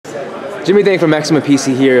Jimmy Dang from Maximum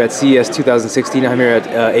PC here at CES 2016. I'm here at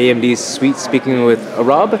AMD's suite speaking with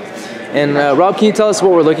Rob. And Rob, can you tell us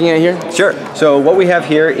what we're looking at here? Sure. So what we have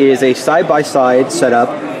here is a side-by-side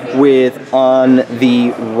setup with, on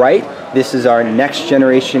the right, this is our next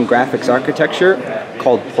generation graphics architecture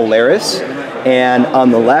called Polaris. And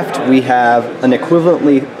on the left, we have an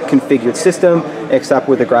equivalently configured system, except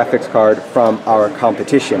with a graphics card from our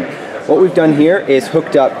competition. What we've done here is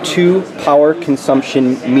hooked up two power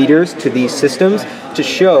consumption meters to these systems to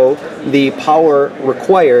show the power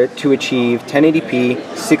required to achieve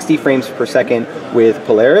 1080p 60 frames per second with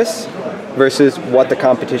Polaris versus what the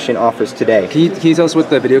competition offers today. Can you tell us what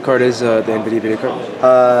the video card is, the NVIDIA video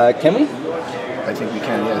card? Can we? I think we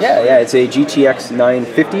can, yes. Yeah, it's a GTX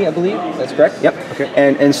 950, I believe. That's correct. Yep. Okay.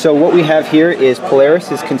 And so what we have here is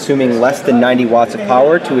Polaris is consuming less than 90 watts of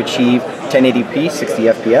power to achieve 1080p 60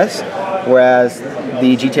 FPS, whereas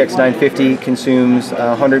the GTX 950 consumes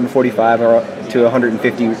 145 to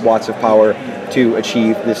 150 watts of power to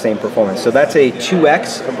achieve the same performance. So that's a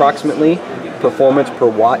 2x approximately performance per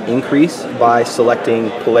watt increase by selecting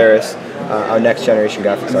Polaris, our next generation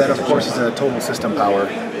graphics architecture. And that, of course, is a total system power.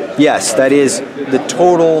 Yes, that is the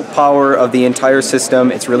total power of the entire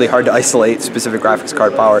system. It's really hard to isolate specific graphics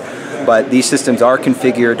card power, but these systems are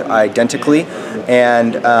configured identically,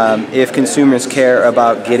 and if consumers care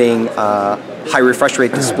about getting high refresh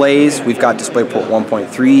rate displays, we've got DisplayPort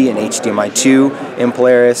 1.3 and HDMI 2 in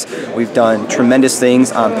Polaris. We've done tremendous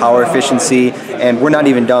things on power efficiency, and we're not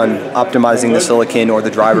even done optimizing the silicon or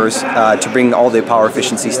the drivers to bring all the power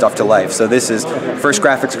efficiency stuff to life. So this is first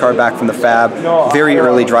graphics card back from the fab, very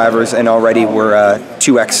early drivers, and already we're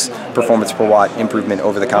 2x performance per watt improvement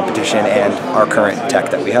over the competition and our current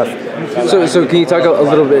tech that we have. So can you talk a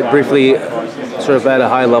little bit briefly, sort of at a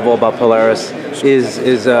high level, about Polaris?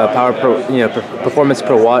 Is power performance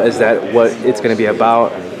per watt, is that what it's going to be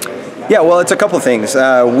about? Yeah, well, it's a couple things.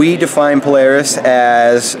 We define Polaris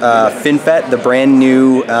as FinFET, the brand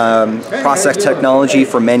new process technology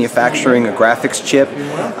for manufacturing a graphics chip,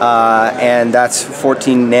 and that's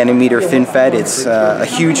 14 nanometer FinFET. It's a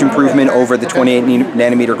huge improvement over the 28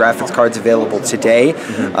 nanometer graphics cards available today.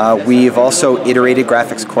 We've also iterated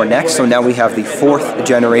Graphics Core Next, so now we have the 4th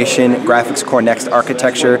generation Graphics Core Next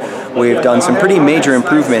architecture. We've done some pretty major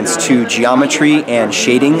improvements to geometry and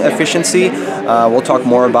shading efficiency. We'll talk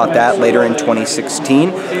more about that later in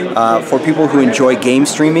 2016. For people who enjoy game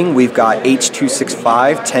streaming, we've got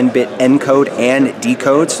H.265 10-bit encode and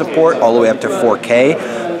decode support all the way up to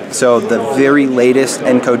 4K. So the very latest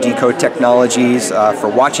encode decode technologies for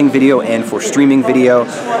watching video and for streaming video.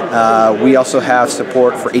 We also have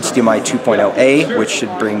support for HDMI 2.0A, which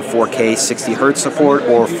should bring 4K 60 Hz support,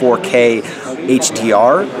 or 4K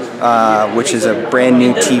HDR, which is a brand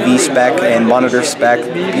new TV spec and monitor spec.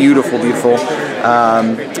 Beautiful, beautiful.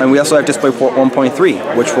 And we also have DisplayPort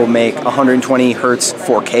 1.3, which will make 120 Hz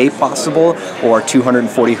 4K possible, or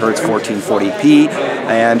 240 Hz 1440p,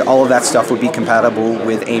 and all of that stuff would be compatible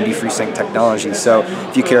with AMD FreeSync technology. So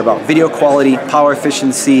if you care about video quality, power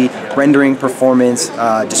efficiency, rendering performance,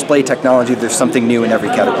 display technology, there's something new in every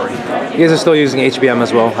category. You guys are still using HBM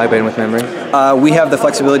as well, high bandwidth memory? We have the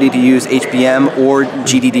flexibility to use HBM or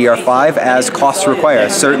GDDR5 as costs require.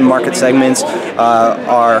 Certain market segments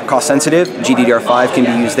are cost sensitive, GDDR5 can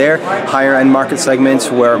be used there. Higher end market segments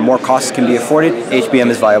where more costs can be afforded, HBM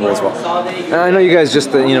is viable as well. I know you guys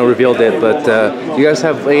just revealed it, but do you guys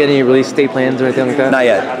have any release date plans or anything like that? Not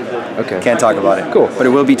yet. Okay. Can't talk about it. Cool. But it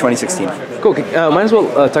will be 2016. Cool. Might as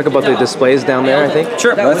well talk about the displays down there, I think.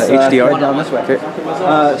 Sure. Let's HDR. down this way. Okay.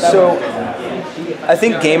 So I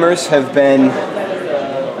think gamers have been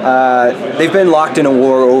they've been locked in a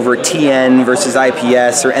war over TN versus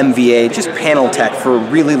IPS or MVA, just panel tech, for a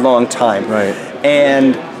really long time. Right.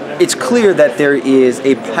 And it's clear that there is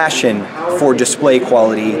a passion for display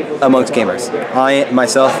quality amongst gamers. I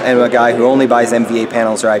myself am a guy who only buys MVA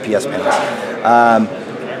panels or IPS panels.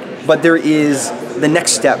 But there is the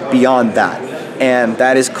next step beyond that, and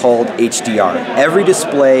that is called HDR. Every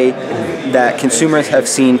display that consumers have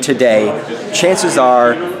seen today, chances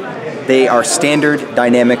are they are standard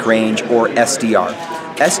dynamic range, or SDR.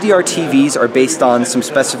 SDR TVs are based on some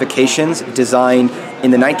specifications designed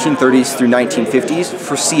in the 1930s through 1950s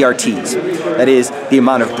for CRTs. That is, the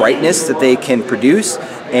amount of brightness that they can produce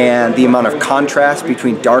and the amount of contrast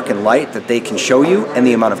between dark and light that they can show you and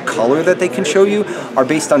the amount of color that they can show you are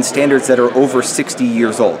based on standards that are over 60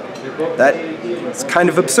 years old. That It's kind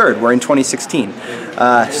of absurd. We're in 2016.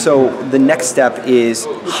 So the next step is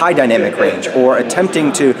high dynamic range, or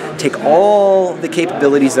attempting to take all the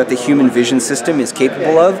capabilities that the human vision system is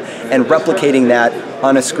capable of and replicating that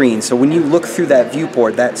on a screen. So when you look through that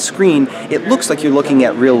viewport, that screen, it looks like you're looking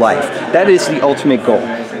at real life. That is the ultimate goal.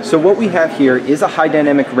 So what we have here is a high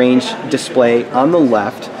dynamic range display on the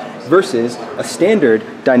left versus a standard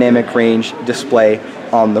dynamic range display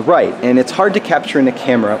on the right. And it's hard to capture in a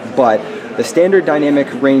camera, but the standard dynamic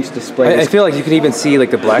range display I feel like you can even see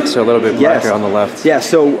like the blacks are a little bit blacker on the left. Yeah,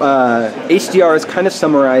 so HDR is kind of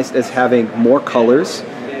summarized as having more colors,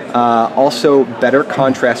 also better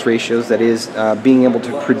contrast ratios, that is being able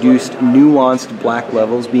to produce nuanced black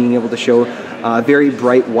levels, being able to show very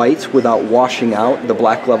bright whites without washing out the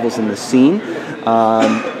black levels in the scene.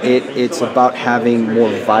 It's about having more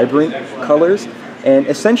vibrant colors, and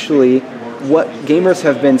essentially what gamers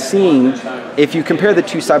have been seeing, if you compare the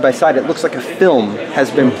two side by side, it looks like a film has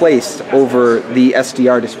been placed over the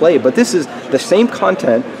SDR display, but this is the same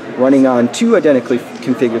content running on two identically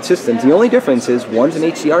configured systems. The only difference is one's an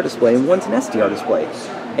HDR display and one's an SDR display.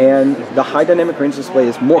 And the high dynamic range display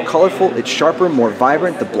is more colorful, it's sharper, more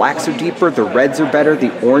vibrant, the blacks are deeper, the reds are better,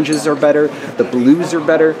 the oranges are better, the blues are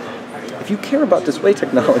better. If you care about display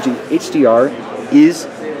technology, HDR is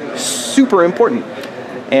super important.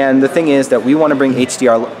 And the thing is that we want to bring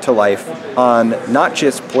HDR to life on not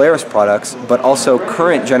just Polaris products, but also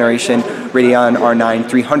current generation Radeon R9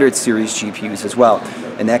 300 series GPUs as well.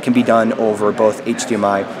 And that can be done over both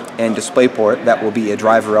HDMI and DisplayPort. That will be a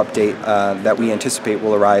driver update that we anticipate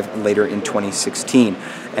will arrive later in 2016.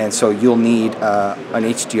 And so you'll need an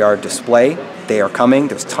HDR display. They are coming.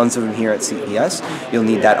 There's tons of them here at CES. You'll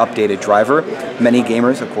need that updated driver. Many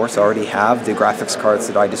gamers, of course, already have the graphics cards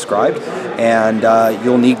that I described. And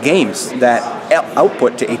you'll need games that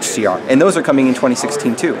output to HDR. And those are coming in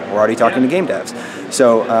 2016 too. We're already talking to game devs.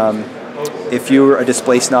 So if you're a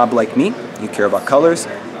display snob like me, you care about colors,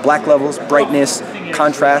 black levels, brightness,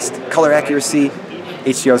 contrast, color accuracy,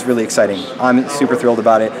 HDR is really exciting. I'm super thrilled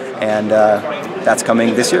about it, and that's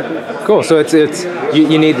coming this year. Cool. So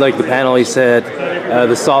you need like the panel you said,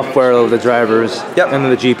 the software, the drivers, yep, and then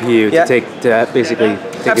the GPU to basically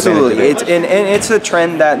take absolutely advantage of it. and it's a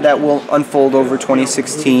trend that will unfold over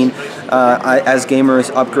 2016 as gamers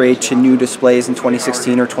upgrade to new displays in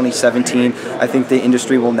 2016 or 2017. I think the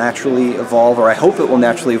industry will naturally evolve, or I hope it will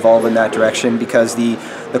naturally evolve in that direction, because the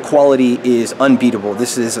quality is unbeatable.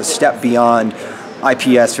 This is a step beyond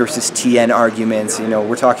IPS versus TN arguments. You know,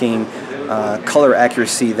 we're talking color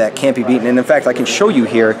accuracy that can't be beaten. And in fact, I can show you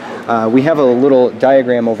here. We have a little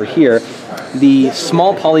diagram over here. The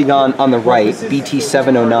small polygon on the right,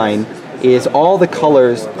 BT709, is all the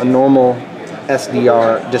colors a normal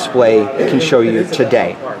SDR display can show you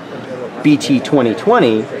today.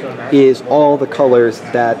 BT2020 is all the colors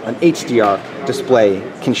that an HDR display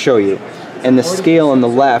can show you. And the scale on the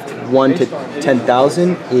left, 1 to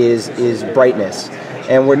 10,000, is brightness.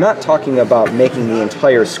 And we're not talking about making the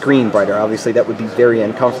entire screen brighter. Obviously, that would be very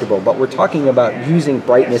uncomfortable. But we're talking about using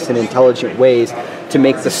brightness in intelligent ways to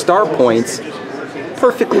make the star points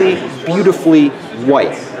perfectly, beautifully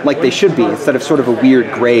white, like they should be, instead of sort of a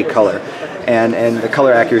weird gray color. And the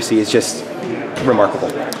color accuracy is just remarkable.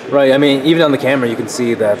 Right. I mean, even on the camera, you can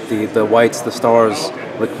see that the whites, the stars,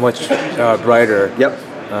 look much brighter. Yep.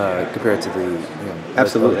 Compared to the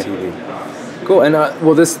absolutely TV. Cool. And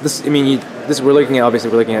well, this I mean, we're looking at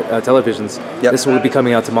televisions. Yep. This will be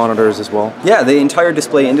coming out to monitors as well. Yeah, the entire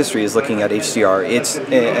display industry is looking at HDR. It's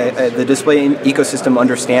the display ecosystem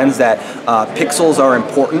understands that pixels are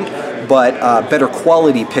important, but better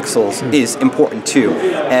quality pixels is important too.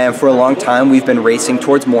 And for a long time, we've been racing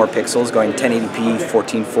towards more pixels, going 1080p,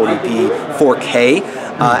 1440p, 4K.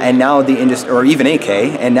 And now the industry, or even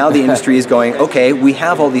 8K, and now the industry is going, okay, we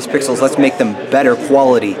have all these pixels, let's make them better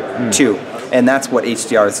quality too. And that's what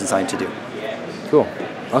HDR is designed to do. Cool.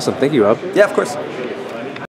 Awesome. Thank you, Rob. Yeah, of course.